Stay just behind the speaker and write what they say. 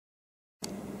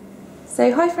So,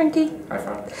 hi Franky. Hi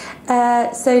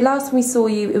Frank. So last time we saw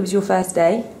you, it was your first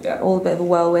day. Yeah. All a bit of a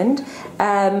whirlwind. Do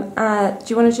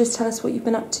you want to just tell us what you've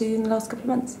been up to in the last couple of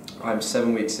months? I'm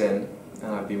 7 weeks in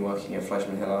and I've been working at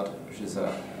Fleishman-Hillard, which is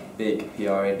a big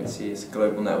PR agency. It's a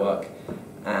global network,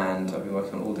 and I've been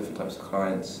working on all different types of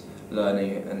clients,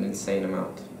 learning an insane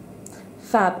amount.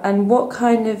 Fab. And what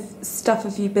kind of stuff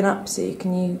have you been up to?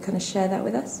 Can you kind of share that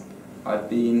with us?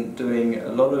 I've been doing a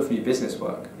lot of new business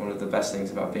work. One of the best things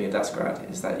about being a desk grad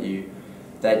is that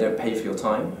they don't pay for your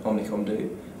time, Omnicom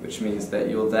do, which means that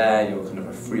you're kind of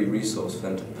a free resource for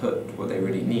them to put what they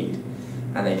really need,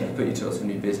 and they can put you to lots of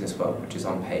new business work, which is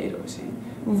unpaid, obviously,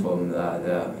 from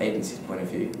the agency's point of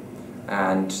view.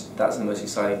 And that's the most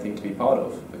exciting thing to be part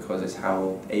of, because it's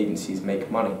how agencies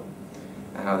make money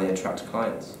and how they attract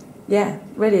clients. Yeah,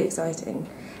 really exciting.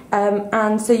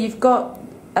 And so you've got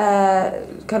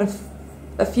kind of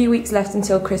a few weeks left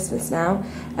until Christmas now.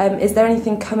 Is there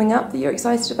anything coming up that you're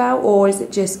excited about, or is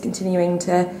it just continuing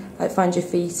to find your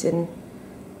feet and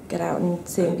get out and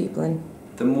seeing people? And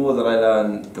the more that I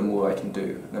learn, the more I can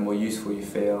do, the more useful you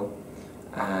feel,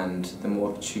 and the more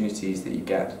opportunities that you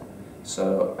get.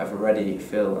 So I've already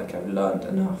feel like I've learned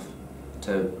enough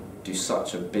to do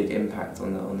such a big impact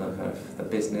on the kind of the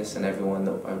business and everyone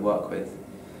that I work with,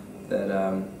 that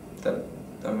that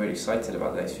I'm really excited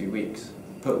about the next few weeks.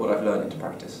 Put what I've learned into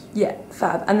practice. Yeah,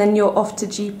 fab. And then you're off to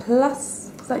G+.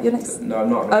 Is that your next? No, I'm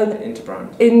not. Oh,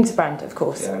 Interbrand. Interbrand, of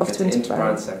course. Yeah, I'm off to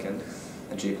Interbrand second,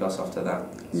 and G+ after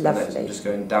that. So Lovely. next I'm just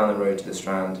going down the road to the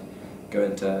Strand,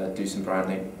 going to do some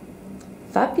branding.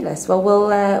 Fabulous. Well,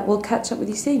 we'll catch up with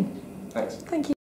you soon. Thanks. Thank you.